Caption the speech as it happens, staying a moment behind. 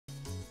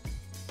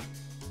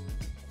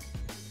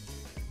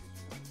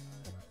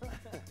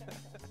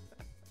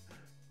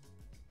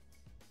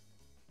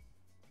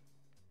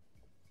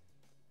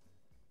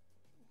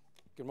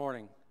Good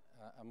morning.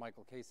 I'm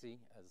Michael Casey.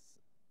 As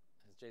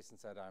Jason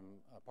said,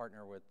 I'm a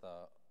partner with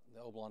the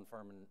Obalon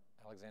firm in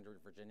Alexandria,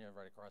 Virginia,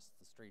 right across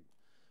the street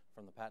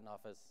from the patent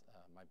office.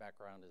 My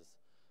background is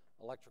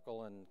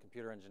electrical and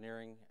computer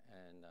engineering,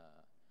 and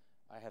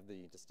I have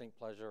the distinct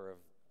pleasure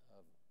of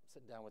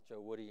sitting down with Joe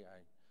Woody.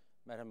 I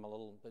met him a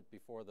little bit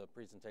before the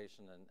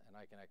presentation, and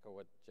I can echo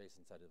what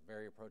Jason said. A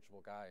very approachable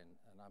guy,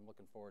 and I'm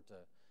looking forward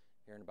to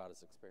hearing about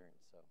his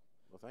experience. So,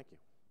 well, thank you.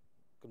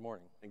 Good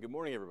morning. And good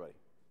morning, everybody.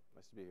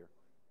 Nice to be here.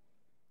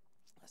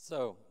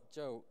 So,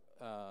 Joe,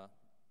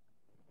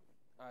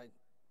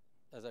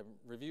 as I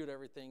reviewed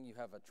everything, you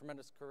have a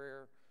tremendous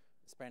career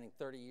spanning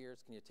 30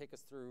 years. Can you take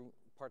us through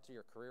parts of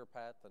your career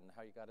path and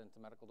how you got into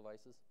medical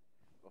devices?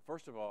 Well,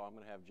 first of all, I'm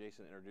going to have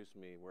Jason introduce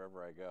me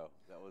wherever I go.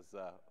 That was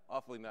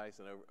awfully nice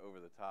and over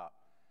the top.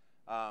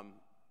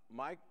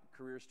 My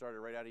career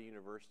started right out of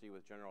university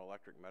with General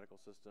Electric Medical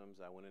Systems.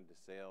 I went into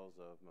sales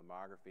of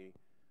mammography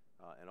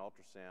and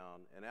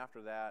ultrasound, and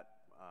after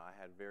that, I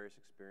had various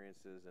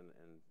experiences and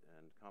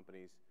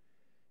companies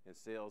in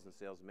sales and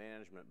sales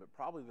management, but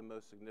probably the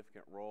most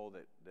significant role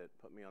that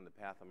put me on the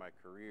path of my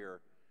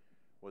career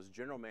was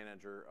general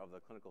manager of the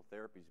clinical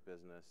therapies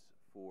business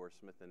for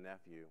Smith &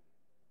 Nephew.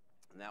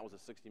 And that was a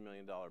 $60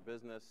 million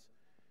business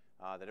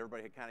that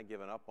everybody had kind of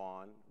given up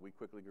on. We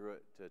quickly grew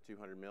it to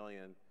 $200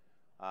 million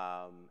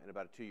in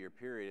about a 2-year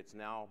period. It's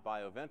now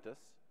Bioventus,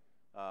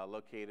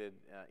 located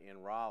in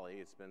Raleigh.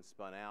 It's been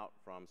spun out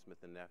from Smith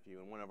 &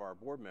 Nephew, and one of our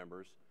board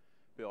members,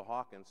 Bill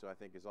Hawkins, who I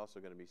think is also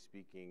going to be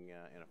speaking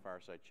in a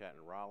fireside chat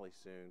in Raleigh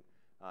soon,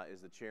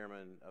 is the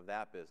chairman of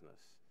that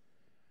business.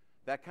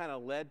 That kind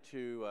of led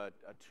to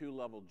a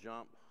 2-level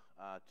jump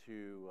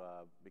to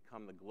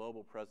become the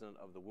global president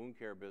of the wound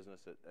care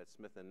business at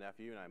Smith &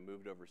 Nephew, and I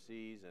moved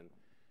overseas and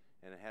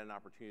had an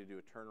opportunity to do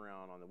a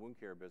turnaround on the wound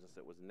care business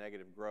that was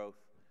negative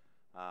growth.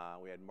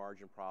 We had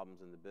margin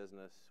problems in the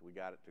business. We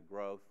got it to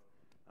growth.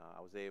 I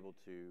was able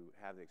to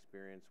have the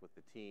experience with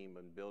the team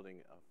in building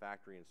a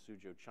factory in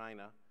Suzhou,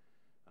 China,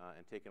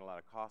 and taking a lot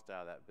of cost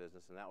out of that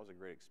business, and that was a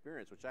great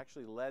experience, which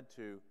actually led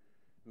to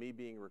me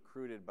being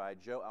recruited by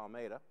Joe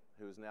Almeida,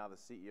 who is now the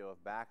CEO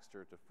of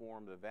Baxter, to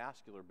form the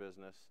vascular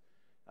business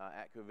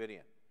at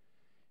Covidien.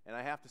 And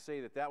I have to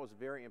say that was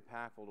very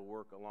impactful to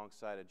work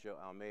alongside of Joe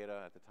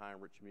Almeida. At the time,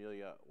 Rich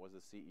Melia was the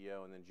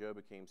CEO, and then Joe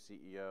became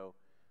CEO.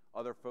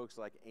 Other folks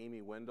like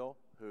Amy Wendell,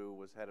 who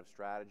was head of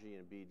strategy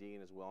and BD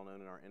and is well known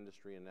in our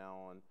industry and now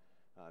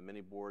on many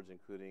boards,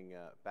 including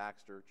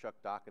Baxter, Chuck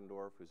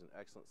Dockendorf, who's an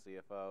excellent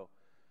CFO.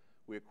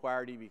 We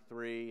acquired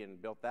EV3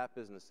 and built that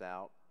business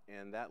out,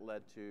 and that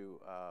led to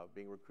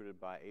being recruited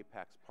by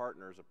Apex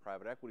Partners, a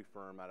private equity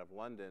firm out of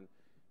London,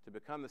 to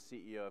become the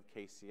CEO of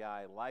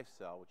KCI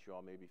LifeCell, which you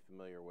all may be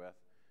familiar with.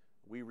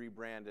 We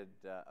rebranded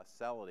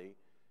Acelity,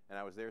 and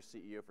I was their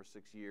CEO for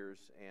 6 years,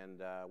 and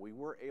we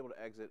were able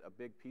to exit a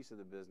big piece of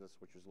the business,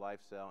 which was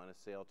LifeCell, and a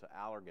sale to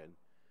Allergan.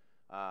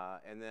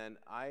 And then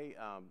I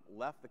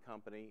left the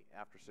company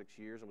after 6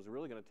 years and was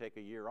really going to take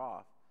a year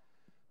off,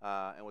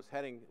 and was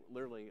heading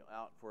literally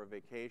out for a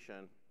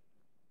vacation.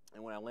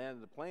 And when I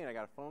landed the plane, I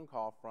got a phone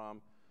call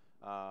from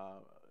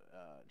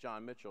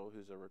John Mitchell,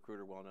 who's a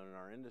recruiter well known in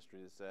our industry,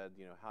 that said,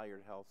 you know,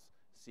 Halyard Health's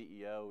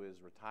CEO is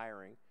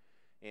retiring.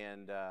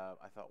 And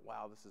I thought,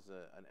 wow, this is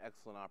an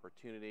excellent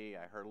opportunity.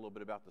 I heard a little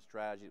bit about the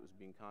strategy that was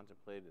being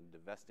contemplated in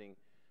divesting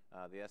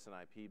the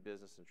S&IP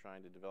business and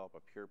trying to develop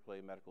a pure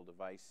play medical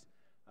device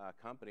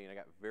company, and I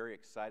got very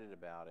excited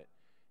about it.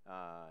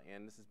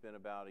 And this has been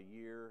about a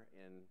year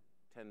and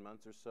 10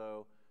 months or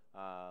so,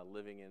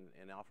 living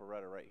in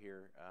Alpharetta right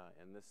here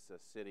in this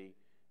city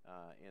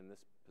in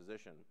this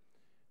position.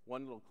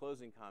 One little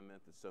closing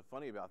comment that's so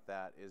funny about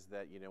that is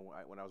that, you know,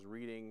 when I was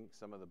reading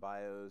some of the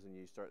bios and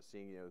you start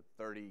seeing, you know,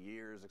 30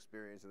 years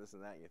experience and this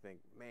and that, and you think,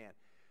 man,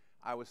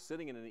 I was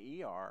sitting in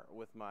an ER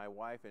with my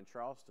wife in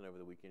Charleston over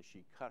the weekend.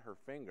 She cut her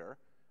finger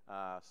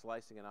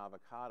slicing an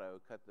avocado,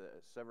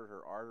 severed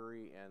her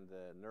artery and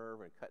the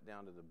nerve and cut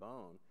down to the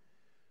bone.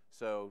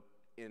 So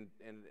in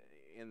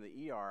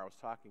the ER, I was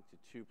talking to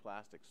 2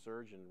 plastic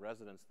surgeon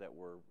residents that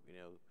were, you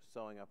know,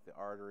 sewing up the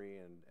artery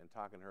and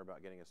talking to her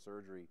about getting a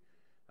surgery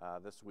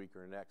this week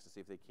or next to see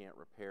if they can't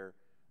repair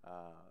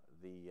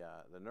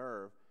the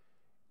nerve.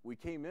 We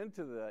came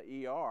into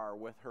the ER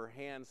with her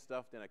hand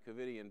stuffed in a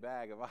Covidien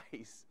bag of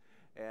ice,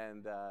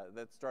 and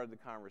that started the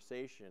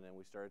conversation, and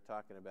we started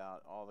talking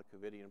about all the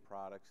Covidien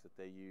products that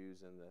they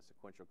use and the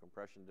sequential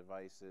compression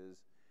devices,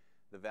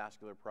 the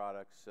vascular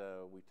products.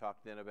 We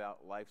talked then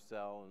about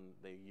LifeCell, and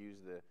they use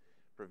the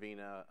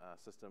Prevena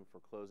system for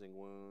closing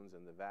wounds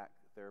and the VAC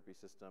therapy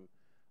system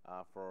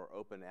for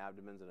open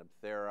abdomens and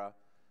Apthera.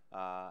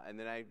 And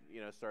then I,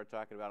 you know, started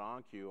talking about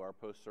OnQ, our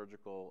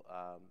post-surgical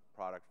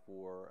product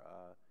for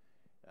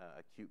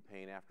acute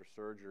pain after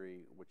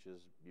surgery, which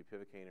is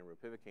bupivacaine and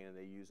ropivacaine, and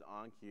they use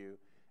OnQ.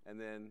 And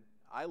then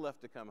I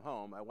left to come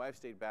home. My wife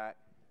stayed back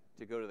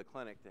to go to the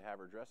clinic to have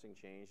her dressing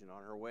changed, and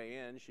on her way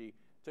in, she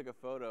took a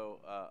photo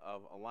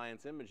of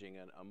Alliance Imaging,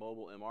 a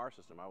mobile MR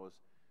system. I was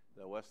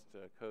the West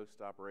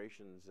Coast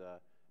operations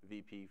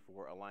VP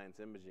for Alliance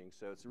Imaging,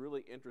 so it's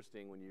really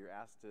interesting when you're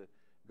asked to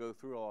go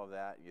through all of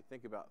that, you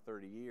think about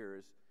 30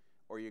 years,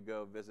 or you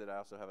go visit. I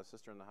also have a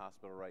sister in the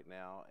hospital right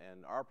now,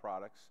 and our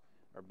products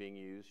are being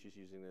used. She's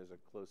using it as a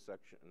closed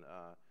section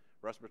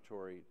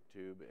respiratory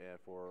tube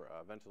for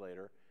a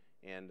ventilator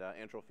and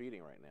enteral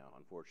feeding right now,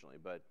 unfortunately.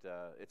 But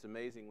it's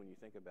amazing when you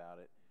think about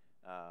it,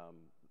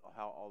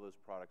 how all those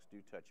products do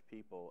touch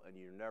people, and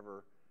you're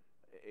never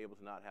able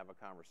to not have a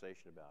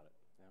conversation about it.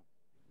 Yeah.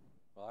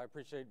 Well, I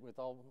appreciate, with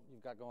all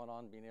you've got going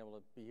on, being able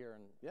to be here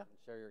and, Yeah. and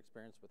share your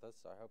experience with us.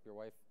 I hope your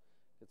wife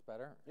gets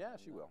better. Yeah, and,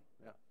 she will.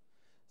 Yeah.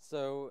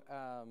 So,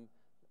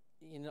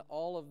 in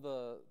all of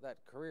that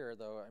career,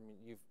 though, I mean,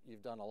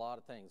 you've done a lot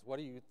of things. What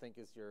do you think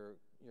is your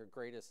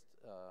greatest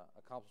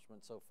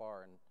accomplishment so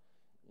far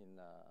in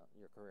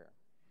your career?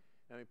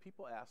 I mean,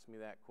 people ask me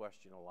that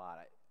question a lot.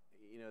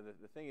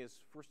 The thing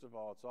is, first of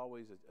all, it's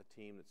always a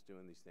team that's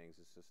doing these things.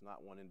 It's just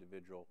not one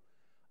individual.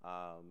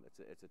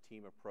 It's a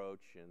team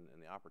approach,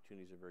 and the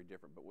opportunities are very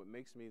different. But what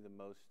makes me the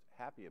most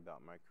happy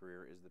about my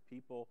career is the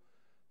people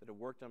that have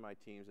worked on my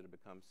teams that have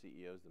become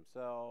CEOs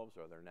themselves,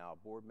 or they're now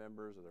board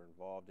members, or they're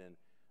involved in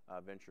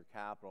venture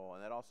capital.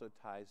 And that also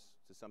ties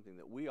to something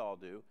that we all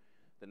do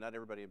that not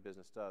everybody in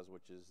business does,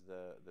 which is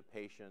the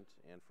patient.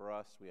 And for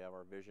us, we have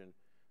our vision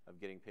of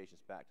getting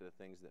patients back to the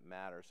things that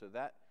matter. So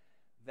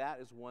that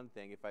is one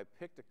thing. If I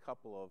picked a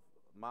couple of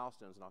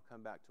milestones, and I'll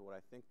come back to what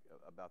I think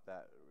about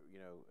that,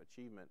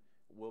 achievement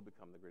will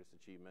become the greatest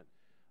achievement.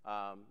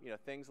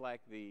 Things like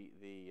the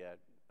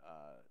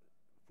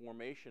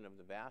formation of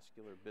the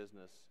vascular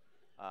business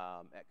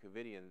at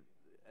Covidien,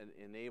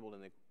 enabled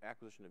in the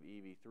acquisition of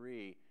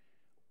EV3,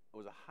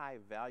 was a high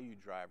value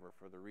driver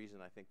for the reason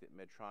I think that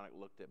Medtronic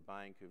looked at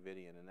buying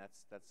Covidien, and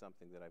that's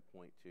something that I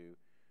point to.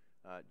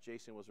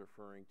 Jason was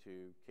referring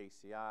to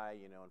KCI.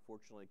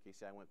 Unfortunately,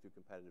 KCI went through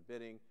competitive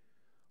bidding,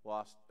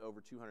 lost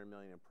over $200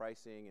 million in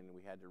pricing, and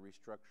we had to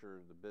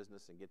restructure the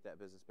business and get that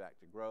business back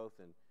to growth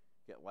and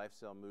get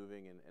LifeCell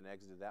moving and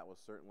exited. That was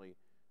certainly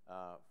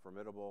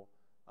formidable.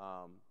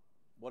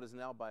 What is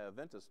now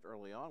Bioventus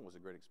early on was a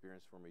great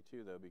experience for me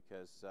too, though,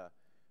 because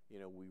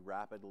we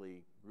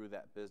rapidly grew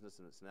that business,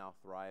 and it's now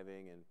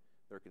thriving, and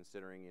they're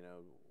considering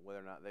whether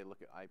or not they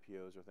look at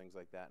IPOs or things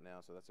like that now.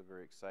 So that's a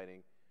very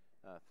exciting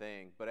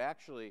thing. But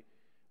actually,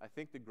 I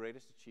think the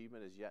greatest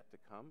achievement is yet to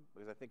come,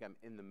 because I think I'm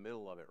in the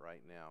middle of it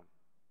right now.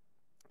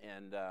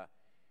 And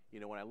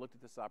when I looked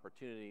at this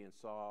opportunity and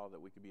saw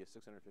that we could be a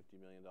 $650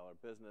 million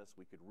business,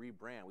 we could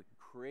rebrand, we could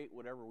create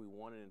whatever we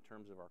wanted in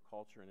terms of our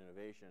culture and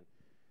innovation,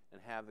 and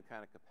have the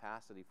kind of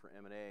capacity for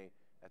M&A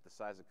at the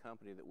size of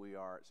company that we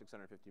are at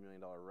 $650 million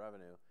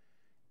revenue,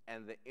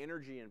 and the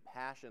energy and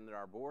passion that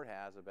our board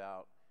has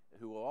about,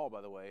 who all,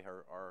 by the way,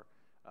 are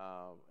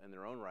in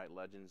their own right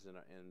legends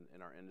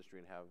in our industry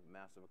and have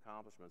massive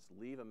accomplishments,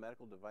 leave a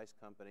medical device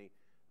company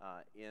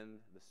in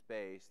the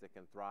space that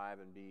can thrive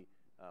and be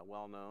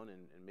well known,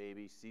 and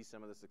maybe see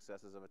some of the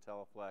successes of a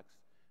Teleflex,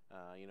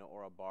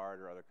 or a Bard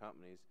or other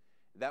companies.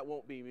 That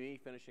won't be me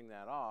finishing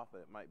that off.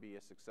 It might be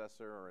a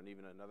successor or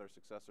even another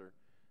successor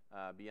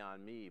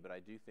beyond me. But I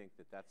do think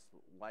that that's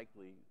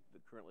likely,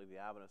 currently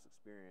the Avanos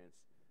experience,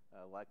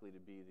 likely to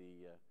be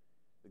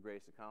the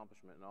greatest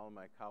accomplishment. And all of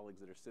my colleagues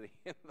that are sitting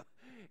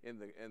in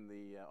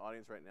the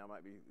audience right now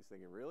might be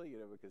thinking, really,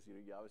 because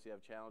you obviously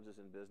have challenges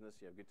in business,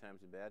 you have good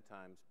times and bad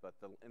times, but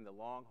in the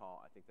long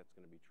haul, I think that's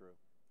going to be true.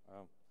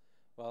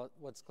 Well,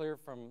 what's clear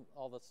from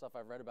all the stuff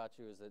I've read about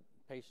you is that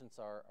patients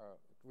are a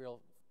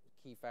real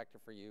key factor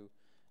for you,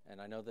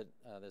 and I know that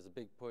there's a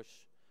big push,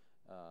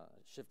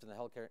 shift in the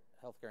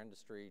healthcare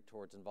industry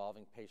towards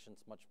involving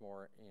patients much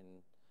more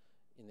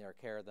in their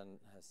care than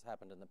has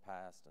happened in the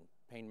past. And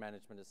pain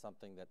management is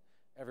something that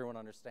everyone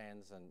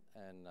understands,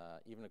 and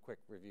even a quick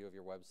review of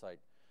your website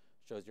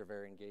shows you're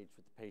very engaged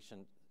with the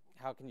patient.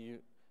 How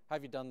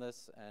have you done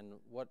this, and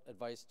what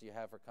advice do you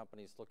have for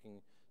companies looking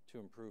to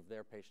improve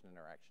their patient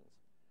interactions?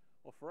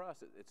 Well, for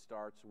us, it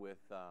starts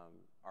with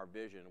our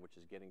vision, which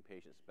is getting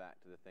patients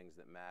back to the things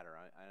that matter.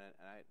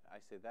 I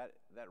say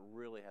that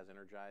really has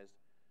energized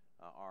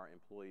our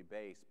employee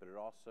base, but it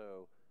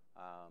also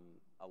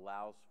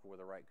allows for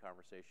the right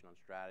conversation on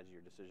strategy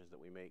or decisions that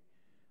we make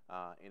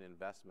in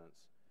investments.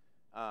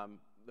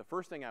 The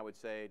first thing I would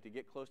say, to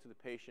get close to the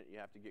patient, you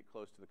have to get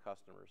close to the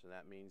customers, and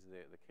that means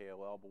the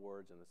KOL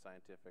boards and the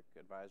scientific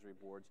advisory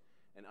boards,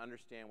 and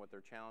understand what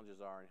their challenges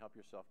are and help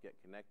yourself get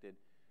connected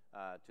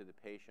to the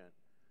patient.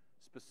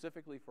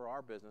 Specifically for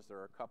our business, there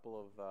are a couple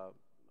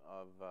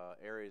of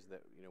areas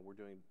that we're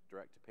doing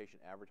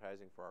direct-to-patient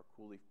advertising for our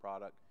CoolLeaf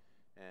product,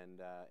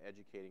 and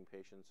educating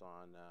patients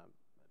on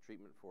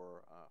treatment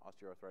for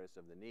osteoarthritis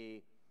of the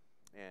knee,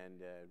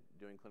 and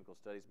doing clinical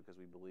studies, because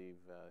we believe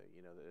that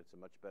it's a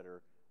much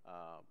better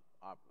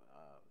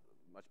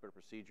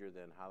procedure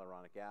than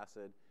hyaluronic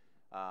acid,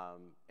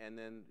 and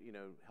then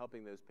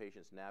helping those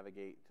patients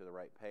navigate to the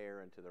right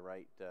payer and to the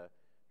right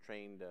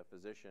trained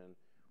physician.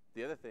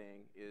 The other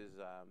thing is,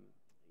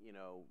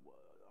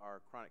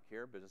 our chronic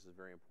care business is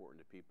very important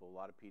to people. A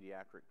lot of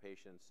pediatric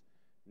patients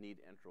need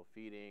enteral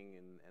feeding,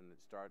 and it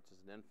starts as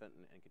an infant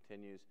and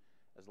continues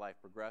as life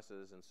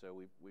progresses. And so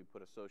we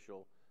put a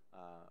social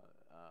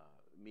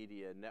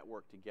media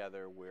network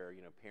together where,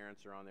 you know,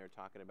 parents are on there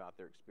talking about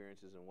their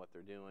experiences and what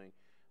they're doing,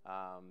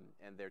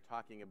 and they're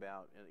talking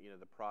about, you know,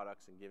 the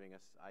products and giving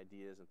us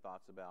ideas and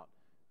thoughts about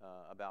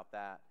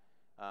that.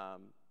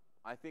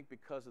 I think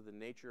because of the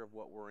nature of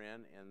what we're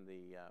in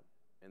the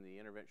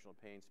interventional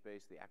pain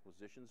space, the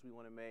acquisitions we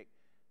want to make,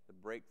 the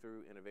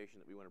breakthrough innovation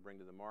that we want to bring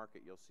to the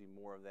market, you'll see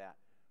more of that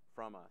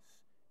from us.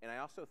 And I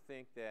also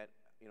think that,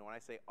 you know, when I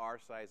say our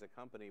size of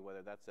company,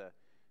 whether that's a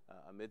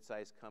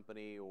mid-sized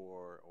company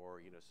or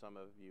you know, some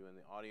of you in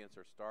the audience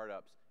are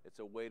startups, it's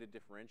a way to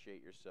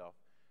differentiate yourself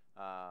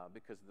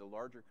because the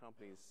larger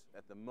companies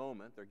at the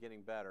moment, they're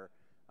getting better,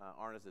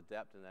 aren't as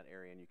adept in that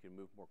area, and you can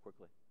move more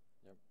quickly.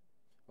 Yep.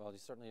 Well, you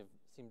certainly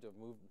seem to have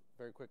moved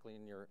very quickly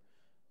in your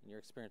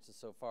experiences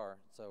so far.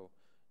 So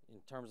in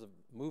terms of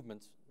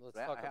movements, let's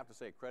talk about... I have to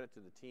say credit to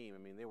the team.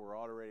 I mean, they were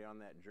already on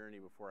that journey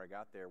before I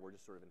got there. We're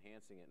just sort of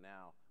enhancing it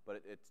now,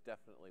 but it's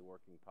definitely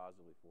working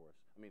positively for us.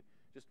 I mean,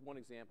 just one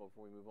example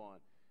before we move on.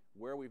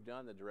 Where we've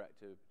done the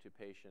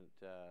direct-to-patient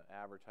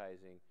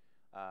advertising,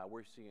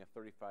 we're seeing a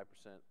 35%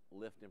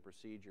 lift in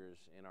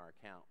procedures in our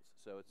accounts.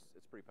 So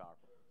it's pretty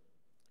powerful.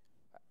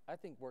 I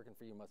think working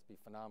for you must be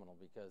phenomenal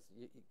because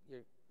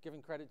you're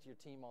giving credit to your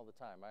team all the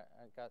time.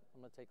 I'm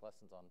going to take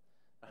lessons on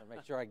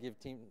make sure I give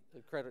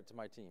credit to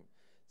my team.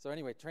 So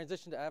anyway,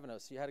 transition to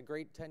Avanos. You had a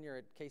great tenure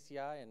at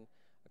KCI and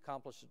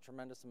accomplished a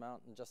tremendous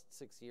amount in just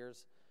 6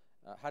 years.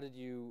 How did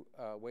you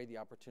weigh the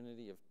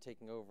opportunity of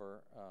taking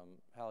over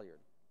Halyard?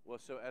 Well,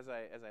 so as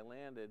I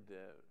landed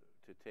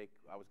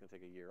I was going to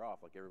take a year off,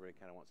 like everybody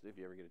kind of wants to do. If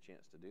you ever get a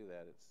chance to do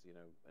that, it's, you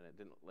know, and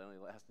it only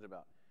lasted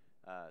about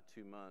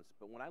 2 months.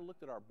 But when I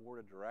looked at our board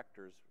of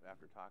directors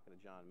after talking to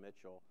John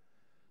Mitchell,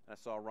 and I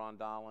saw Ron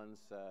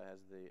Dollins as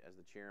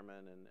the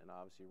chairman, and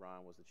obviously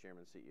Ron was the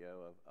chairman and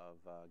CEO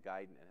of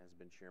Guidant and has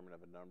been chairman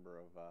of a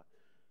number of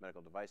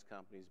medical device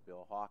companies.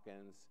 Bill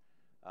Hawkins,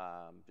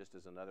 just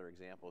as another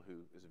example,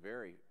 who is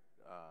very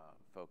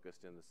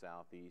focused in the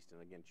Southeast,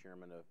 and again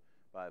chairman of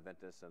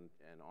Bioventus and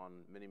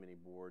on many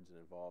boards and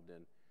involved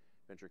in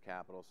venture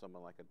capital.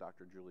 Someone like a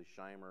Dr. Julie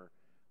Scheimer,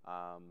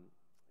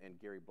 and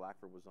Gary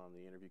Blackford was on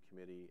the interview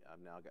committee. I've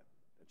now got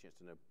a chance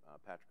to know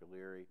Patrick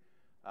O'Leary.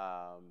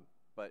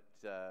 But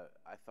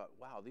I thought,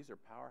 wow, these are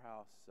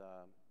powerhouse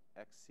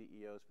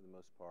ex-CEOs for the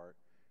most part.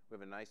 We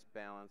have a nice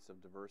balance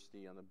of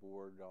diversity on the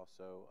board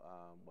also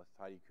with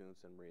Heidi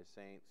Kuntz and Maria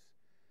Saints,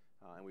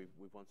 and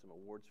we've won some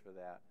awards for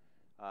that.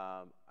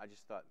 I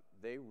just thought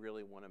they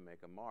really want to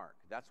make a mark.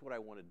 That's what I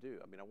want to do.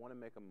 I mean, I want to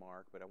make a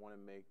mark, but I want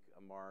to make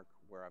a mark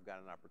where I've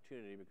got an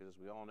opportunity because, as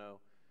we all know,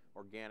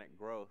 organic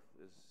growth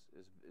is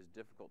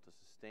difficult to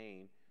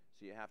sustain.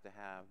 So you have to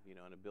have, you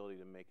know, an ability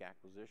to make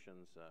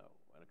acquisitions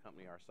in a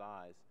company our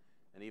size,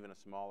 and even a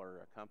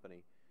smaller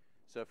company.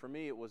 So for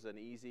me, it was an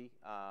easy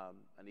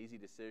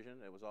decision.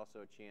 It was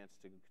also a chance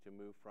to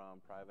move from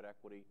private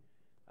equity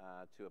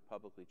to a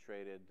publicly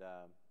traded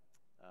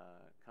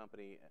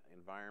company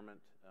environment,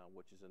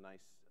 which is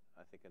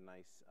I think a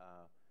nice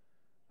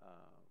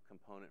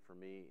component for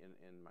me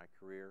in my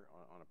career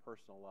on a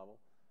personal level,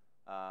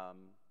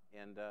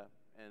 and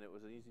it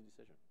was an easy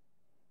decision.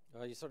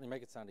 Well, you certainly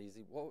make it sound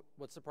easy.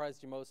 What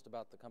surprised you most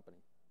about the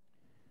company?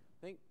 I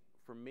think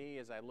for me,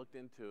 as I looked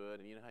into it,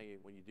 and you know how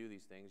when you do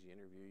these things, you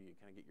interview, you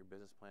kind of get your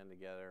business plan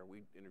together.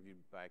 We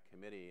interviewed by a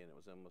committee, and it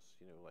was almost,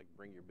 you know, like,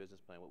 bring your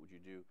business plan. What would you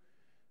do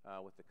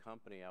with the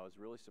company? I was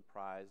really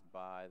surprised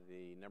by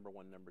the number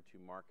 1, number 2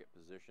 market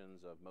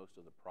positions of most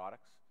of the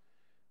products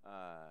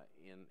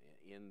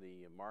in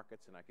the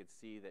markets, and I could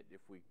see that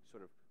if we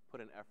sort of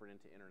put an effort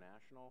into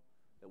international,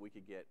 that we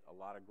could get a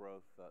lot of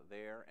growth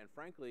there. And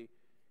frankly,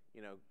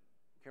 you know,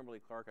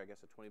 Kimberly-Clark, I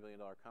guess a $20 billion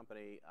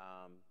company,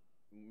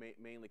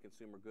 mainly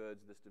consumer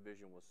goods. This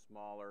division was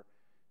smaller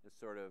and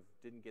sort of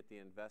didn't get the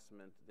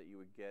investment that you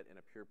would get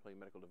in a pure play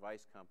medical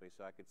device company.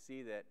 So I could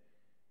see that,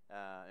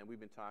 and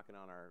we've been talking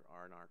on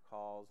our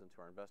calls and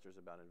to our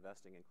investors about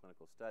investing in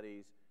clinical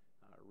studies,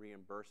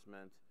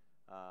 reimbursement,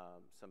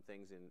 some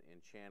things in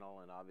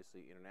channel, and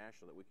obviously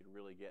international, that we could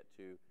really get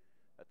to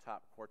a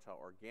top quartile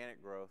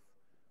organic growth.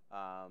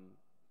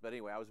 But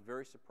anyway, I was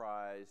very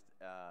surprised,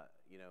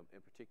 you know,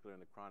 in particular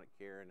in the chronic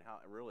care, and how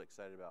I'm really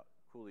excited about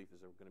COOLIEF is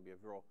going to be a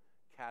real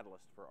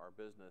catalyst for our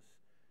business.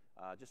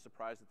 Just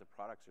surprised that the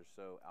products are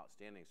so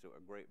outstanding, so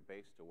a great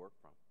base to work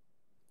from.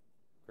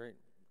 Great.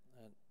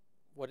 And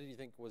what did you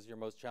think was your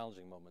most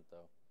challenging moment,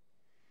 though?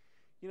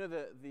 You know,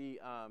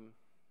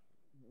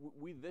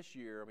 we this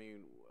year, I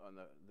mean, on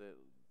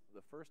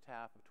the first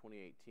half of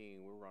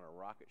 2018, we were on a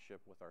rocket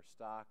ship with our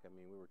stock. I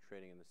mean, we were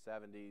trading in the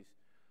 70s.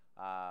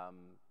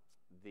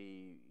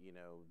 The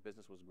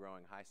business was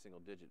growing high single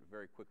digit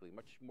very quickly,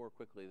 much more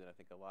quickly than I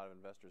think a lot of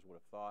investors would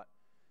have thought.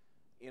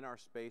 In our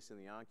space, in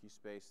the ONQ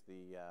space,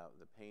 the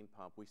pain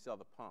pump, we sell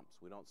the pumps.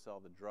 We don't sell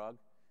the drug,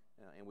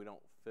 and we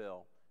don't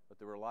fill. But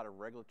there were a lot of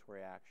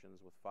regulatory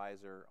actions with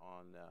Pfizer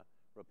on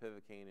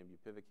ropivacaine and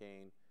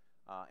bupivacaine,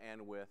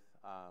 and with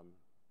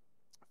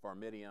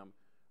Pharmidium,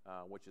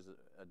 which is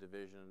a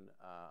division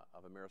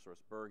of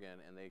AmerisourceBergen,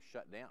 and they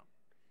shut down.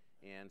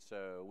 And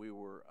so we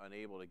were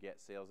unable to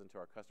get sales into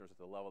our customers at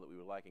the level that we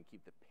would like and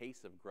keep the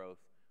pace of growth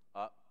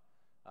up.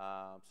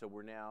 So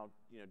we're now,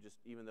 just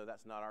even though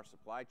that's not our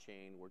supply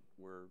chain,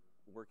 we're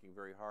working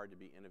very hard to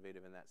be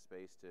innovative in that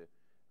space to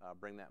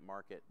bring that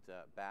market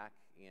back.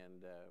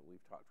 And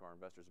we've talked to our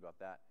investors about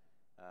that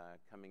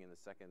coming in the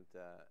second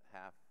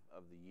half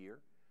of the year.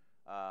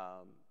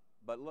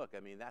 But look, I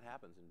mean, that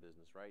happens in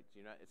business, right?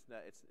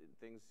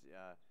 Things.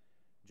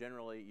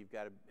 Generally, you've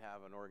got to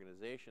have an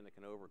organization that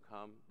can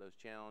overcome those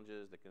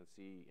challenges, that can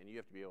see, and you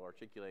have to be able to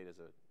articulate as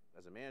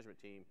a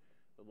management team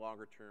the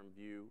longer-term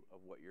view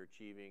of what you're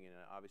achieving. And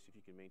obviously, if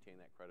you can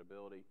maintain that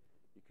credibility,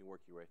 you can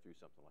work your way through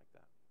something like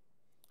that.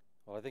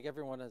 Well, I think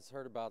everyone has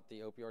heard about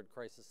the opioid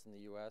crisis in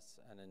the U.S.,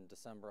 and in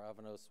December,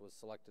 Avanos was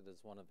selected as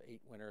one of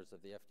 8 winners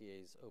of the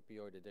FDA's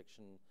Opioid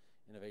Addiction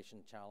Innovation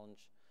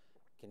Challenge.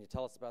 Can you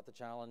tell us about the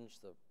challenge,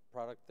 the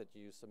product that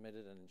you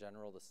submitted, and in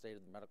general, the state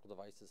of the medical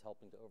devices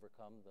helping to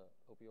overcome the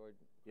opioid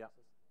crisis?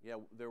 Yeah,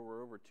 there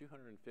were over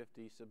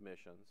 250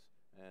 submissions,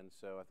 and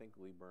so I think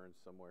Lee Burns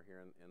somewhere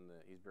here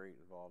he's very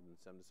involved in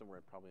SEMDA,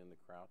 somewhere probably in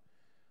the crowd.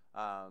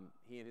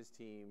 He and his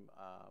team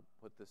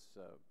put this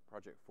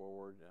project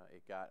forward.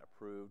 It got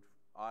approved.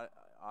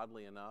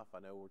 Oddly enough, I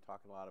know we're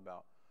talking a lot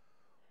about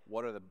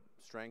what are the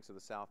strengths of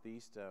the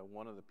Southeast.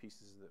 One of the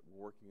pieces that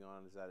we're working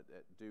on is at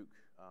Duke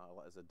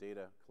as a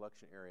data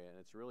collection area, and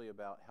it's really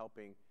about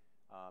helping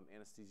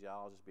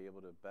anesthesiologists be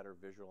able to better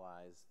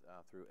visualize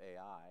through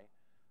AI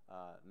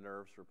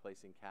nerves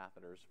replacing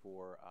catheters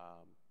for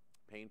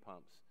pain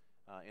pumps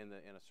in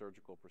a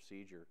surgical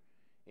procedure.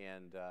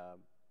 And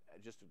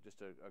just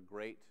a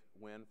great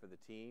win for the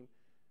team.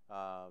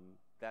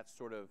 That's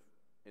sort of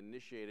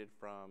initiated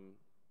from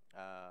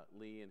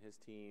Lee and his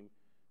team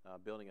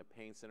building a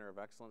pain center of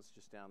excellence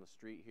just down the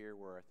street here,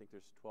 where I think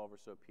there's 12 or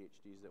so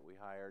PhDs that we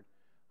hired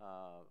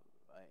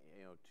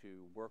to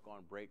work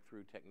on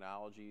breakthrough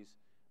technologies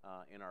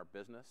in our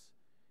business.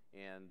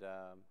 And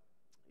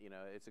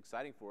it's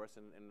exciting for us.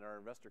 And in our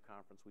investor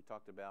conference, we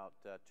talked about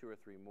 2 or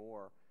 3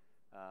 more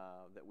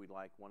that we'd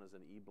like. One is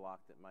an e-block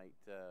that might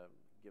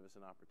give us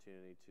an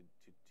opportunity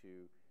to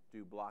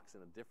do blocks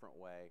in a different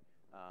way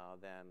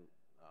than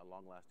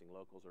long-lasting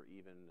locals or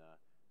even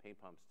pain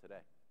pumps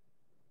today.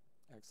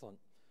 Excellent.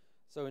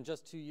 So in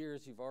just 2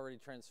 years, you've already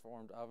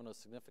transformed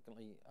Avanos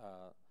significantly.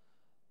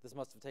 This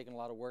must have taken a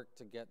lot of work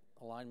to get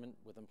alignment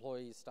with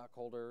employees,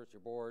 stockholders,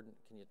 your board.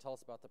 Can you tell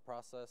us about the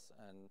process,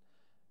 and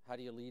how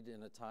do you lead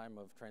in a time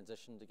of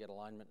transition to get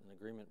alignment and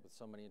agreement with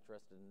so many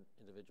interested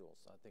individuals?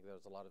 I think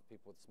there's a lot of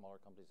people with smaller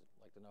companies that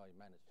like to know how you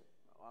managed it.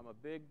 I'm a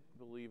big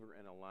believer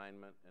in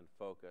alignment and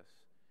focus,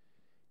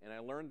 and I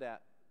learned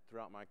that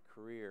throughout my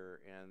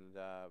career. And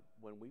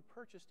when we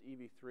purchased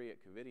EV3 at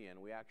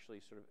Covidien, we actually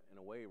sort of, in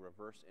a way,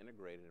 reverse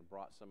integrated and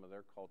brought some of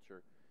their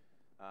culture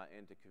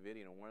into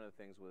Covidien. And one of the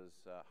things was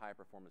High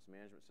Performance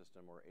Management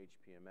System, or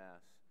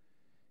HPMS.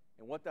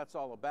 And what that's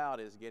all about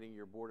is getting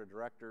your board of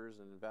directors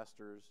and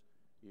investors,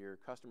 your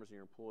customers and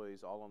your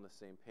employees all on the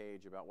same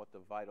page about what the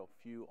vital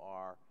few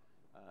are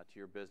to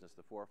your business,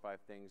 the 4 or 5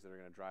 things that are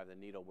going to drive the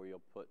needle, where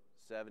you'll put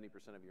 70%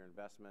 of your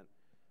investment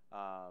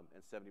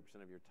and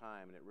 70% of your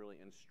time. And it really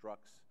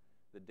instructs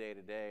the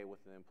day-to-day with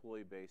the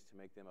employee base to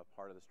make them a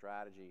part of the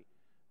strategy.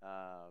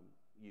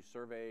 You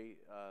survey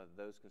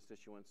those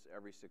constituents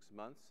every 6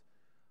 months,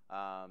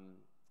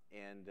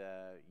 and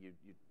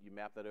you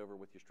map that over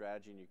with your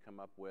strategy, and you come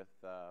up with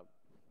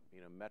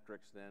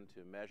metrics then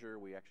to measure.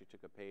 We actually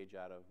took a page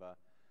out of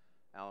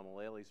Alan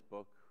Mullaley's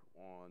book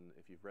on,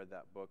 if you've read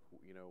that book,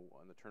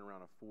 on the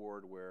turnaround of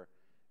Ford, where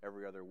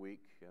every other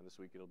week, and this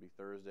week it'll be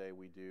Thursday,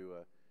 we do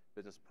a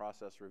business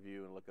process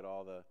review and look at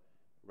all the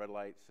red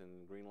lights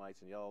and green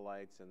lights and yellow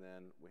lights, and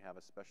then we have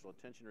a special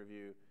attention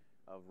review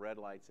of red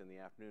lights in the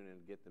afternoon,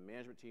 and get the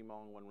management team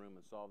all in one room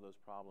and solve those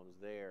problems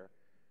there,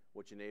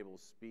 which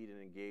enables speed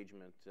and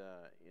engagement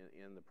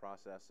in the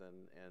process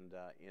and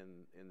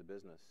in the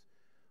business.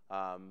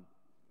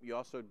 You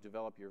also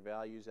develop your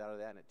values out of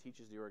that, and it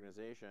teaches the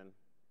organization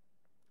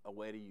a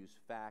way to use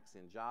facts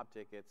in job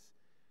tickets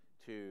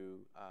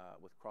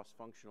with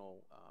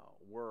cross-functional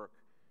work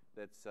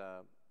that's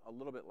a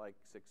little bit like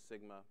Six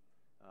Sigma,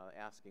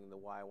 asking the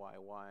why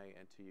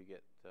until you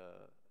get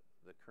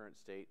the current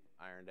state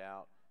ironed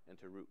out, and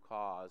to root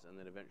cause, and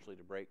then eventually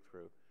to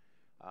breakthrough.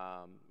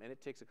 And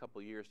it takes a couple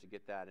of years to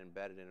get that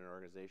embedded in an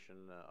organization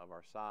of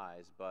our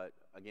size. But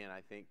again,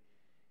 I think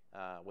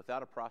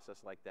without a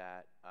process like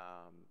that,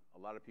 a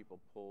lot of people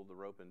pull the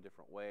rope in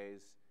different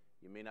ways.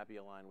 You may not be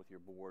aligned with your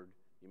board.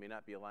 You may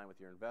not be aligned with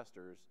your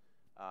investors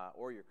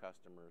or your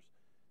customers.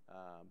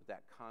 But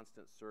that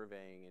constant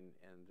surveying,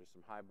 and there's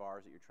some high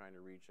bars that you're trying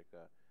to reach, like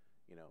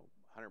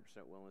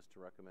 100% willingness to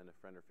recommend a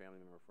friend or family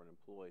member for an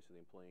employee, so the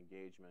employee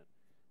engagement.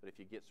 But if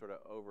you get sort of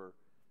over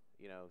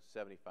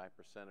 75%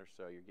 or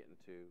so, you're getting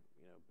to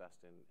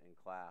best in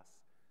class.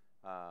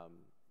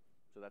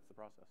 So that's the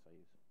process I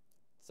use.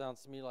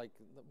 Sounds to me like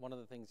one of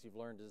the things you've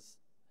learned is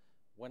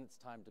when it's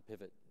time to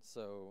pivot.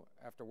 So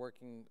after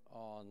working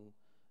on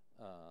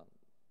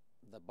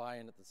the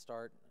buy-in at the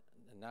start,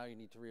 and now you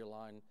need to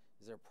realign,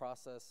 is there a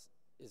process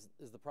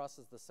is the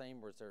process the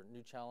same, or is there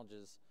new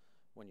challenges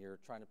when you're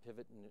trying to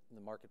pivot in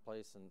the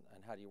marketplace,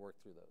 and how do you work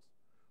through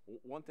those?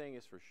 One thing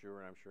is for sure,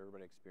 and I'm sure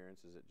everybody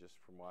experiences it just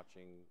from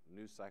watching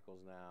news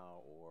cycles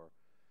now, or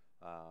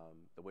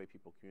the way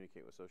people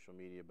communicate with social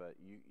media, but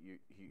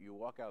you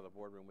walk out of the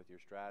boardroom with your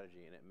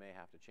strategy, and it may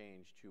have to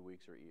change 2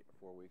 weeks or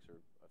 4 weeks or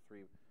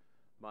 3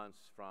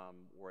 months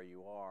from where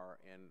you are.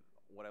 And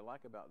what I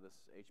like about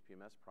this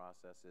HPMS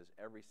process is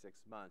every 6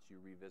 months you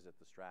revisit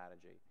the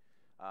strategy,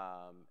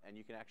 and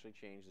you can actually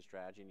change the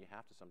strategy, and you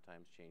have to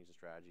sometimes change the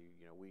strategy.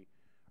 You know, we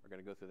are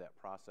going to go through that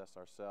process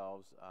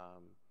ourselves,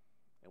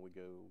 and we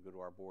go to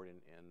our board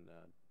in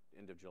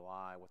end of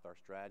July with our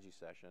strategy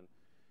session.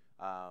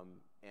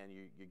 And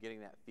you're getting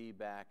that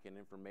feedback and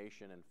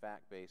information and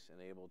fact base, and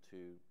able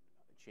to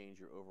change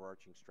your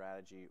overarching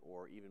strategy,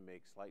 or even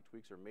make slight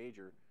tweaks or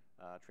major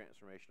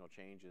transformational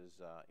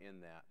changes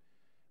in that.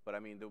 But I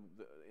mean,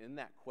 in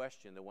that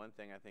question, the one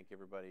thing I think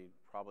everybody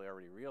probably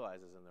already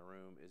realizes in the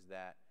room is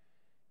that,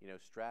 you know,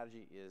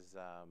 strategy is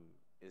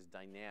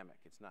dynamic.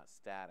 It's not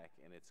static,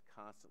 and it's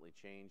constantly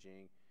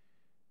changing.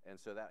 And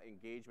so that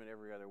engagement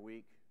every other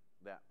week,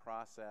 that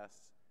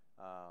process,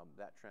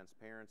 that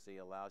transparency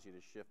allows you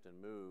to shift and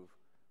move,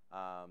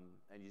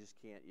 and you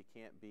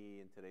can't be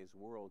in today's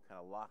world kind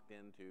of locked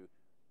into,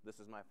 this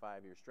is my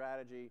 5-year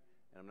strategy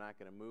and I'm not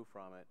going to move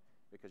from it,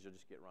 because you'll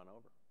just get run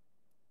over.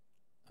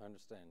 I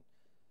understand.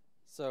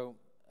 So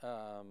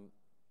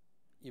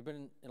you've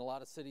been in a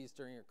lot of cities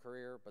during your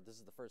career, but this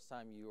is the first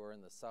time you are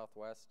in the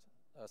southeast.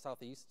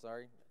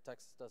 Sorry,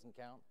 Texas doesn't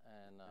count,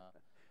 and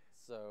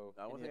so.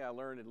 Now, one thing I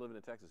learned in living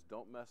in Texas: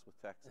 don't mess with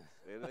Texas.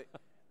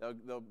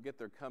 They'll get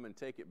their "come and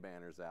take it"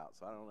 banners out.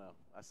 So I don't know.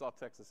 I saw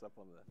Texas up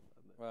on the.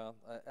 Well,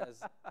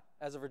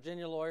 as a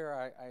Virginia lawyer,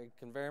 I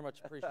can very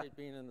much appreciate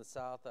being in the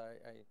South. I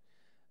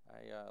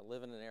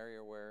live in an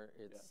area where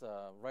it's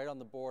right on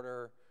the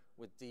border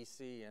with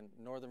D.C., and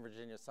Northern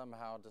Virginia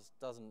somehow just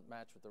doesn't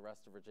match with the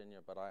rest of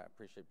Virginia, but I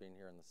appreciate being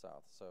here in the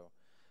South. So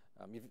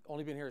you've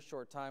only been here a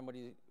short time. What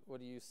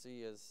do you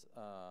see as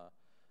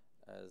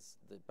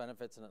the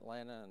benefits in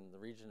Atlanta and the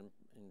region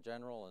in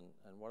general,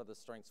 and what are the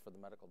strengths for the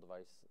medical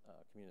device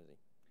community?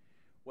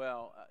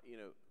 Well, you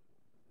know,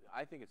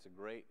 I think it's a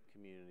great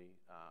community.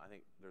 I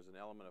think there's an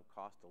element of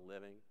cost of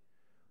living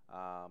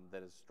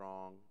that is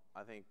strong.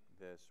 I think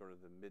the sort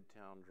of the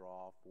midtown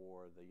draw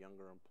for the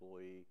younger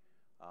employee.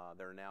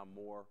 There are now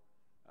more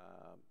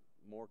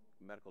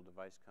medical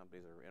device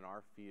companies that are in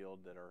our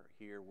field that are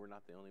here. We're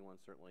not the only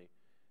ones, certainly,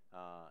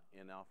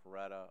 in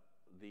Alpharetta.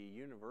 The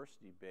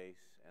university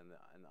base and the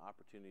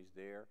opportunities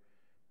there.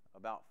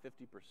 About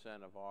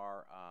 50% of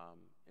our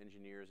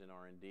engineers in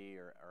R&D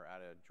are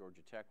out of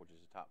Georgia Tech, which is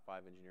a top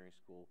 5 engineering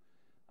school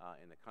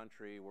in the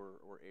country.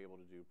 We're able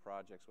to do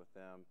projects with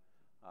them.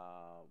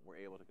 We're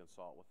able to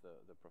consult with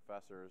the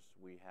professors.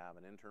 We have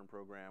an intern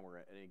program where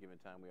at any given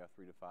time we have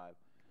 3 to 5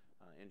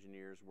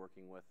 engineers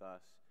working with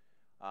us.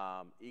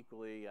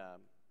 Equally,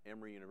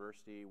 Emory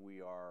University,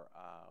 we are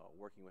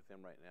working with them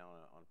right now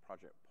on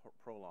Project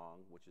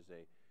Prolong, which is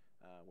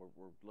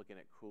we're looking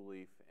at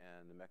COOLIEF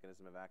and the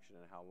mechanism of action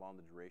and how long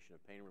the duration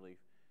of pain relief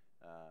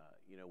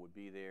would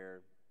be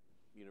there.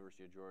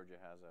 University of Georgia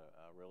has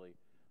a really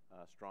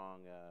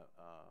strong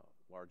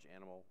large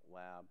animal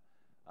lab.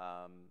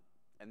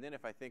 And then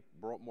if I think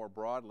more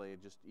broadly,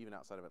 just even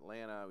outside of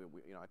Atlanta,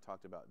 I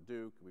talked about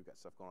Duke. We've got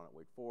stuff going on at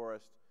Wake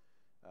Forest.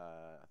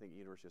 I think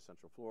University of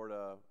Central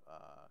Florida.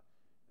 I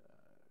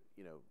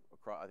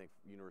think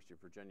University of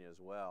Virginia as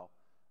well.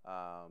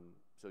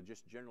 So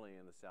just generally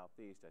in the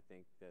Southeast, I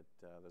think that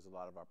there's a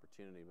lot of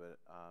opportunity. But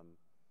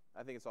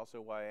I think it's also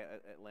why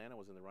Atlanta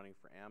was in the running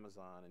for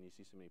Amazon, and you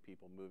see so many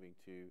people moving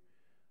to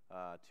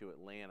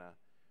Atlanta.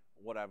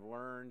 What I've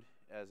learned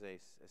as a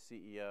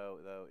CEO,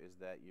 though, is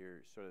that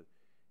your sort of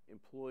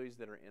employees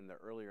that are in the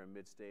earlier and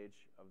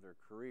mid-stage of their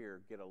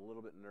career get a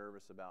little bit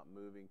nervous about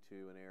moving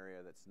to an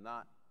area that's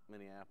not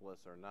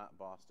Minneapolis or not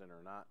Boston or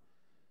not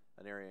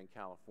an area in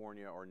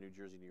California or New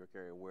Jersey, New York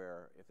area,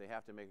 where if they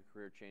have to make a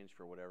career change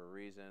for whatever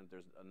reason,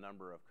 there's a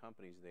number of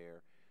companies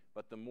there.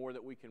 But the more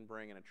that we can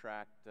bring and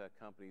attract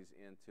companies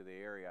into the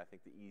area, I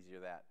think the easier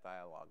that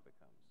dialogue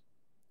becomes.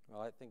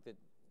 Well, I think that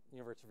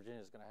University of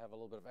Virginia is going to have a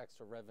little bit of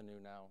extra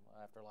revenue now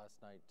after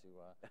last night to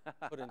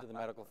put into the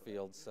medical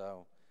field.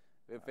 So,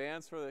 we have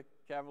fans for the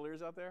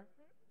Cavaliers out there?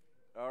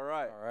 All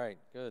right. All right,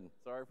 good.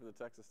 Sorry for the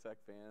Texas Tech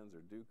fans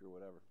or Duke or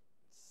whatever.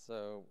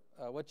 So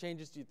what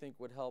changes do you think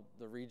would help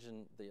the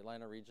region, the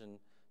Atlanta region,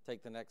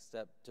 take the next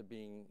step to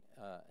being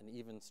an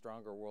even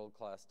stronger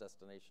world-class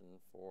destination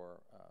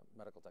for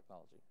medical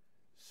technology?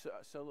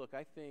 So look,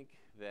 I think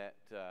that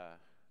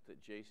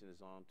Jason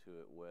is onto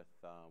it with,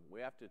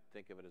 we have to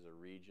think of it as a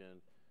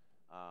region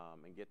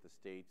and get the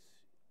states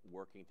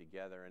working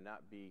together and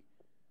not be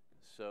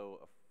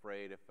so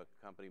afraid if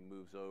a company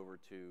moves over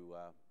to,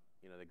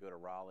 they go to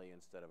Raleigh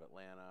instead of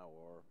Atlanta,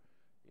 or,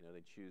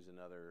 they choose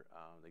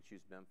they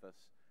choose Memphis,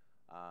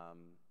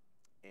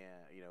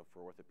 and,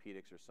 for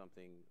orthopedics or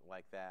something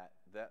like that.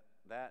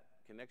 That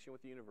connection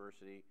with the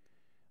university,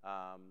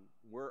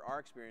 our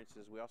experience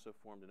is we also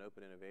formed an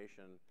open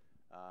innovation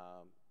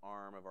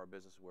arm of our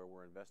business where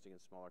we're investing in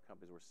smaller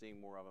companies. We're seeing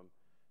more of them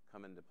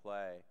come into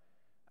play.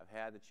 I've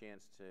had the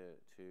chance to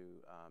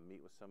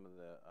meet with some of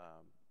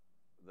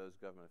those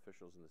government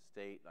officials in the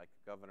state, like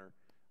the governor.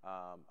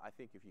 I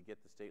think if you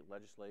get the state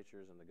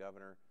legislatures and the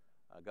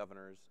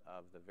governors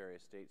of the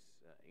various states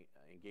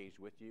engaged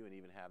with you, and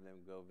even have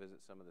them go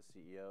visit some of the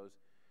CEOs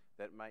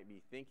that might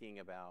be thinking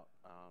about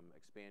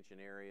expansion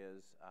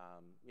areas.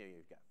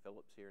 You've got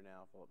Philips here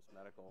now, Philips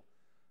Medical,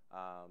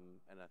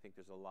 and I think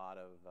there's a lot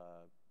of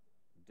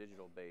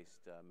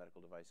digital-based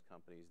medical device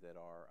companies that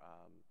are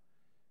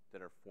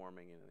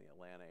forming in the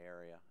Atlanta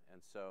area.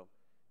 And so,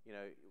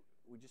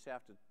 we just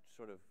have to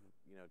sort of,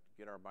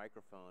 get our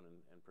microphone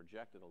and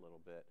project it a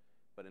little bit.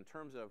 But in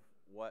terms of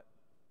what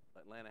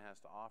Atlanta has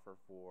to offer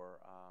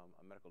for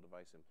a medical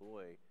device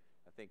employee,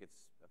 I think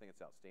it's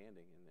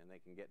outstanding, and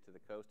they can get to the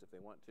coast if they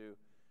want to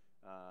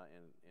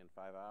in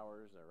 5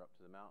 hours, or up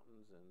to the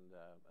mountains,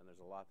 and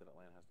there's a lot that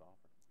Atlanta has to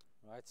offer.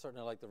 Well, I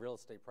certainly like the real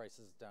estate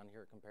prices down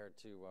here compared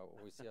to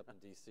what we see up in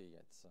D.C.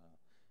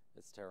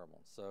 It's terrible.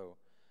 So,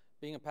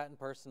 being a patent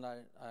person,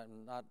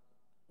 I'm not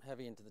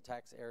heavy into the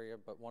tax area,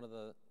 but one of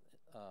the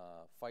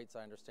fights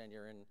I understand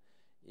you're in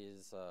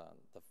is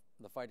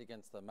the fight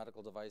against the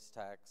medical device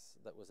tax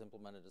that was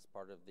implemented as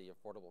part of the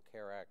Affordable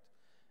Care Act,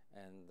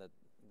 and that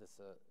it's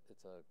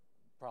a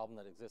problem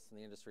that exists in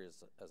the industry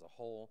as a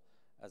whole.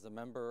 As a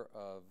member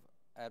of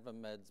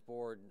AdvaMed's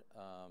board,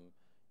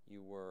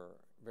 you were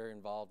very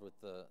involved with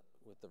the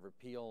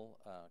repeal.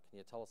 Can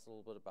you tell us a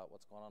little bit about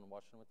what's going on in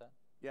Washington with that?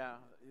 Yeah,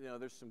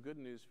 there's some good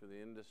news for the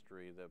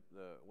industry.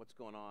 What's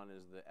going on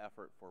is the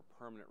effort for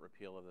permanent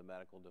repeal of the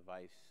medical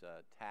device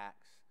tax.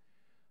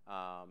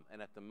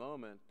 And at the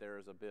moment, there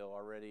is a bill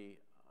already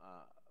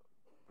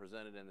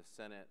presented in the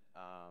Senate,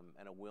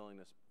 and a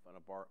willingness on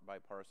a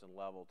bipartisan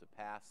level to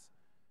pass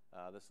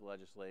this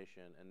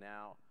legislation. And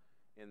now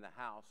in the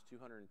House,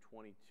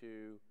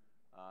 222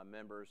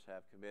 members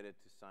have committed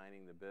to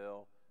signing the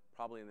bill.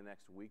 Probably in the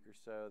next week or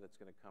so, that's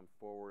going to come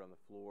forward on the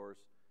floors.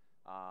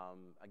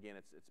 Again,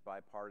 it's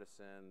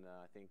bipartisan.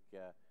 I think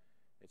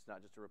it's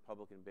not just a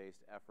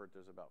Republican-based effort.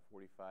 There's about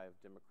 45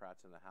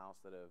 Democrats in the House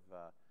that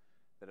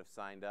have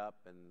signed up,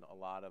 and a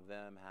lot of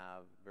them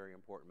have very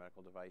important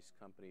medical device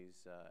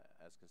companies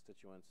as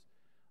constituents.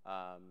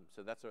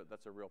 So that's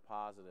a real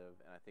positive,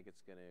 and I think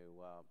it's going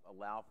to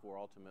allow for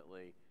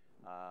ultimately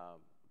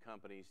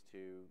companies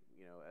to,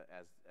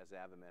 as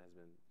AvaMed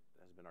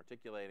has been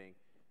articulating,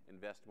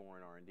 invest more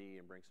in R&D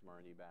and bring some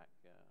R&D back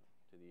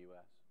to the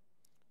U.S.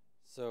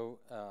 So,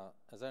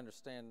 as I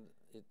understand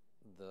it,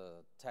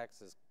 the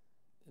tax is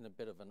in a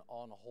bit of an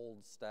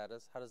on-hold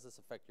status. How does this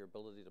affect your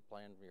ability to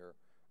plan for your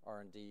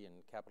R&D and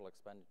capital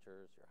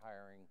expenditures, your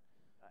hiring?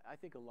 I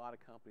think a lot of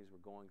companies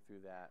were going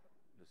through that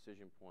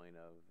decision point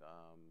of,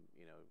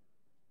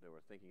 they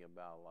were thinking a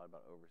lot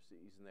about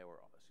overseas, and they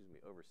were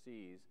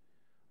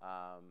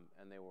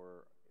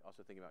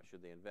also thinking about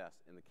should they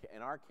invest.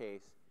 In our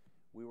case,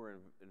 we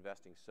were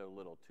investing so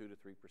little, 2 to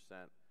 3%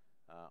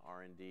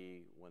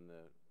 R&D when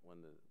the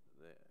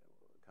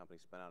company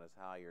spun out as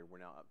Halyard. We're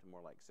now up to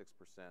more like 6%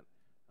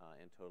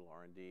 in total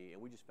R&D,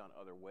 and we just found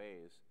other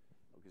ways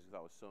because we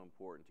thought it was so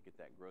important to get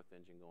that growth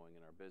engine going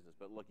in our business.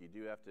 But look, you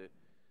do have to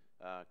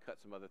cut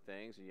some other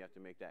things, and you have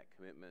to make that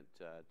commitment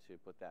to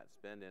put that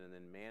spend in, and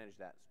then manage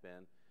that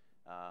spend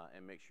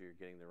and make sure you're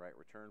getting the right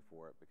return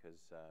for it.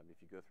 Because if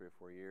you go 3 or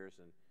 4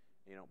 years and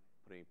you don't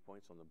put any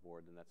points on the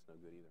board, then that's no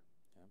good either.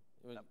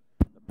 Yeah.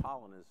 The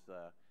pollen is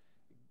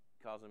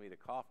causing me to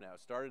cough now. It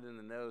started in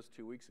the nose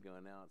 2 weeks ago,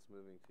 and now it's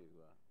moving to.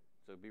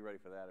 So be ready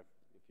for that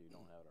if you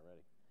don't have it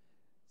already.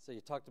 So you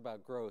talked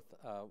about growth.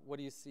 What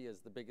do you see as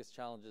the biggest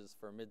challenges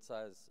for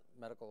mid-sized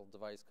medical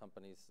device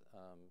companies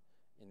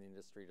in the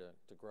industry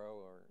to grow,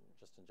 or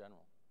just in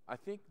general? I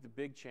think the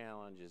big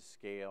challenge is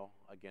scale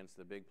against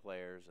the big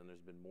players, and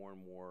there's been more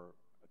and more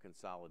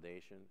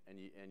consolidation, and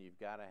you've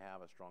got to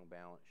have a strong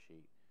balance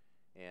sheet.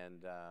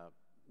 And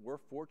we're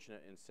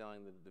fortunate in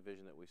selling the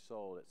division that we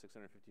sold at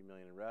 $650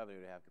 million in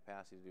revenue to have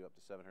capacity to do up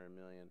to $700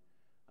 million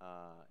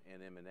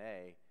in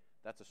M&A.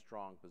 That's a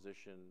strong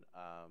position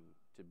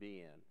to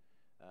be in,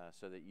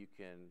 so that you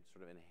can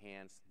sort of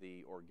enhance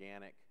the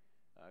organic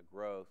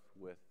growth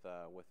with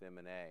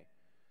M&A.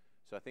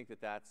 So I think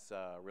that's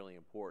really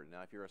important.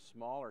 Now, if you're a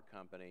smaller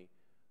company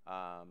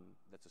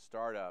that's a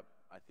startup,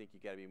 I think you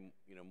got to be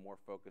more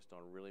focused on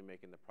really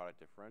making the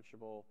product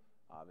differentiable.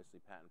 Obviously,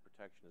 patent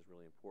protection is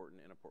really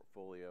important in a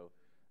portfolio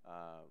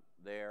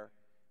there,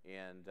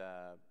 and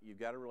you've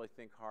got to really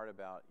think hard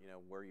about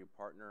where you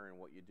partner and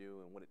what you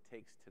do and what it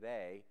takes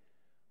today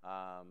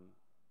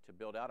to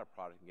build out a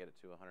product and get it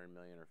to $100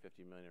 million or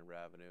 $50 million in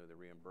revenue. The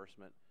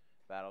reimbursement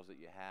battles that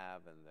you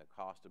have, and the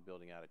cost of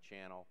building out a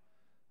channel,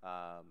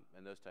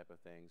 and those type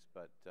of things.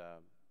 But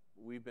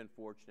we've been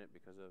fortunate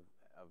because of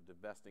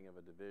divesting of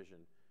a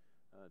division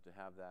to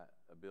have that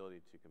ability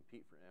to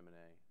compete for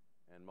M&A.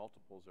 And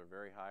multiples are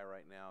very high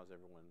right now, as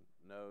everyone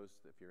knows,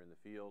 if you're in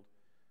the field.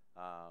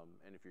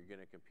 And if you're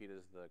going to compete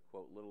as the,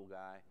 quote, little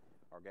guy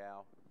or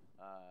gal,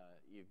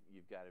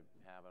 you've got to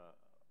have a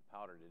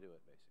powder to do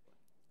it, basically.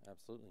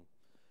 Absolutely.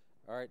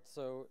 All right,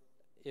 so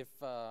if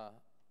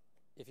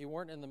you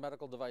weren't in the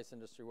medical device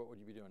industry, what would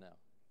you be doing now?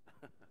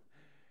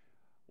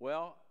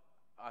 Well,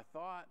 I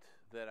thought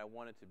that I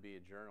wanted to be a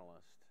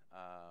journalist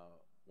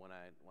when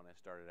I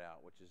started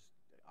out, which is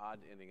odd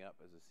ending up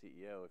as a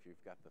CEO if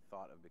you've got the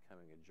thought of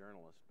becoming a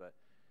journalist. But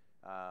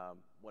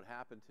what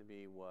happened to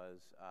me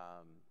was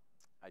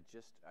I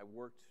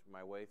worked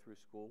my way through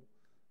school.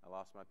 I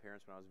lost my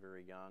parents when I was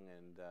very young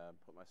and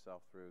put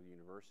myself through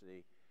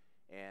university.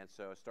 And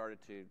so I started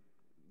to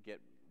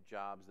get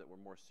jobs that were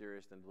more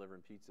serious than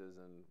delivering pizzas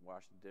and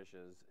washing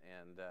dishes,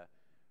 and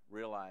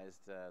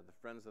realized the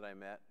friends that I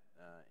met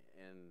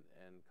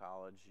in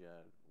college,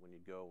 when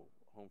you'd go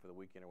home for the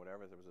weekend or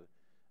whatever, there was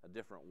a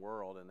different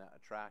world, and that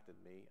attracted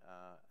me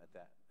at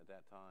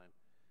that time.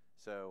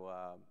 So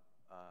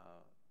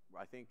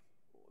I think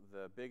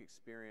the big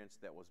experience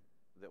that was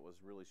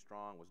really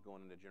strong was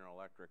going into General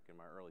Electric in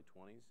my early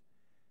 20s,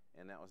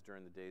 and that was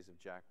during the days of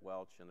Jack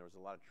Welch, and there was a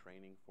lot of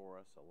training for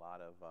us, a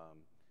lot of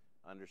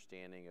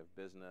understanding of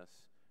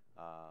business.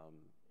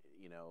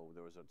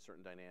 There was a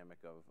certain dynamic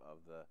of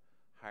the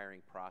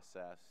hiring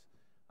process,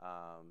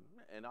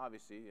 and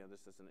obviously,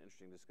 this is an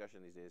interesting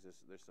discussion these days.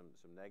 There's some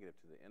negative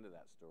to the end of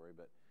that story,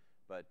 but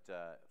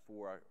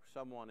for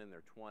someone in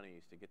their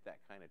 20s to get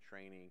that kind of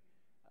training,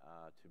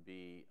 to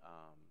be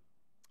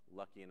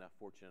lucky enough,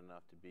 fortunate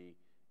enough to be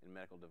in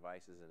medical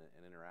devices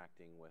and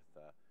interacting with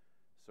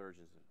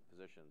surgeons and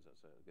physicians,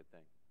 that's a good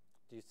thing.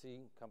 Do you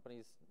see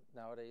companies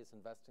nowadays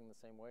investing the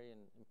same way in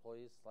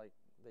employees like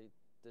they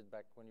did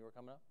back when you were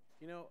coming up?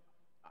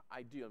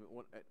 I do.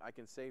 I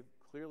can say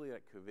clearly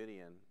at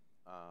Covidien,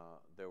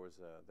 there was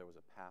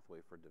a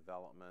pathway for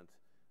development,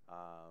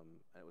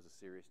 and it was a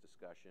serious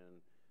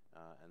discussion,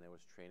 and there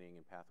was training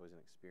and pathways and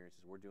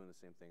experiences. We're doing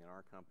the same thing in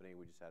our company.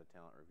 We just had a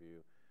talent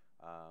review.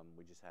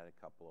 We just had a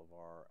couple of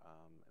our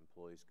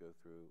employees go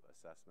through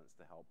assessments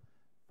to help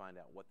find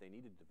out what they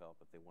need to develop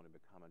if they want to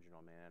become a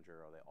general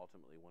manager or they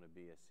ultimately want to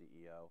be a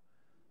CEO.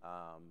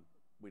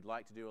 We'd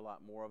like to do a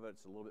lot more of it.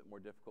 It's a little bit more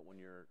difficult when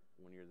you're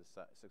the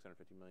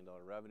 $650 million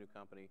revenue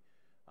company,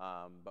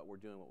 but we're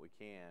doing what we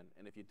can.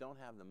 And if you don't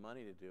have the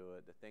money to do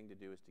it, the thing to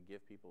do is to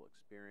give people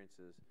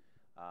experiences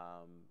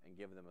and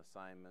give them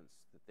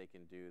assignments that they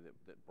can do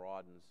that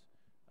broadens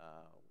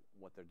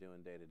what they're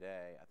doing day to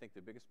day. I think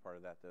the biggest part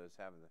of that, though, is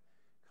having the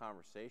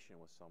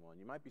conversation with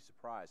someone. You might be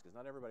surprised because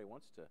not everybody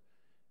wants to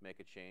make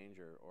a change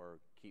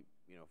or keep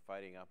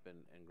fighting up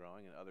and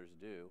growing, and others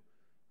do.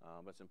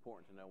 But it's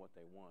important to know what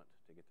they want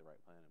to get the right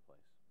plan in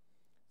place.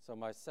 So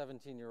my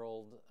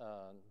 17-year-old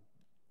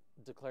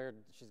declared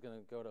she's going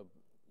to go to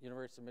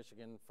University of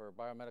Michigan for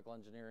biomedical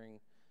engineering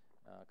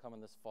coming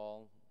this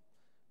fall.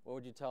 What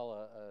would you tell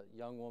a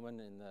young woman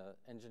in the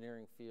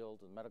engineering field,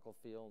 the medical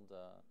field,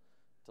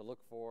 to look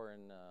for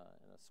in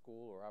a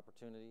school or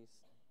opportunities?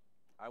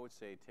 I would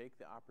say take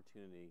the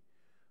opportunity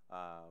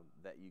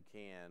that you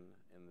can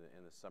in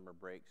the summer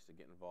breaks to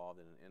get involved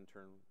in an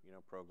intern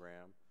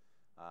program.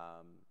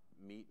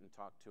 Meet and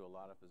talk to a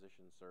lot of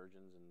physicians,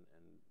 surgeons, and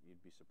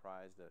you'd be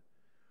surprised at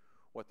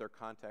what their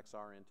contacts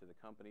are into the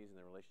companies and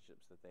the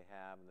relationships that they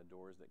have and the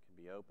doors that can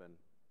be open.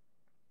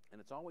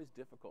 And it's always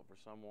difficult for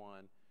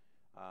someone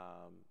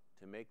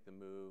to make the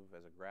move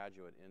as a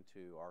graduate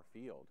into our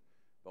field.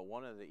 But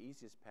one of the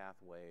easiest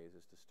pathways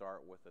is to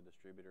start with a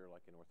distributor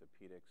like in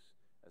orthopedics,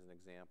 as an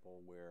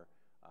example, where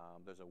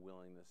there's a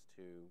willingness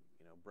to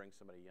bring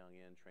somebody young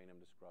in, train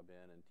them to scrub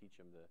in, and teach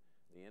them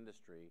the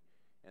industry.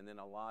 And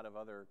then a lot of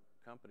other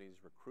companies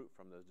recruit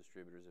from those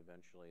distributors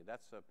eventually.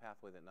 That's a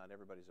pathway that not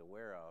everybody's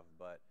aware of,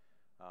 but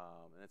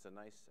and it's a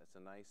nice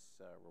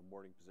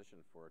rewarding position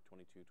for a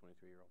 22,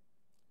 23-year-old.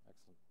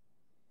 Excellent.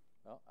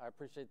 Well, I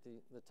appreciate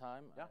the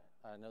time. Yeah.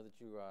 I know that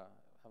you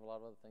have a lot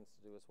of other things to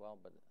do as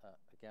well, but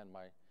again,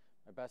 my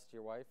best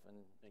to your wife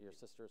and to your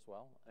sister as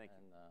well. Thank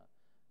you.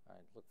 I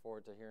look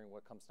forward to hearing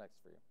what comes next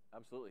for you.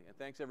 Absolutely. And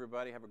thanks,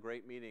 everybody. Have a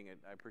great meeting.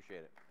 I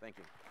appreciate it.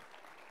 Thank you.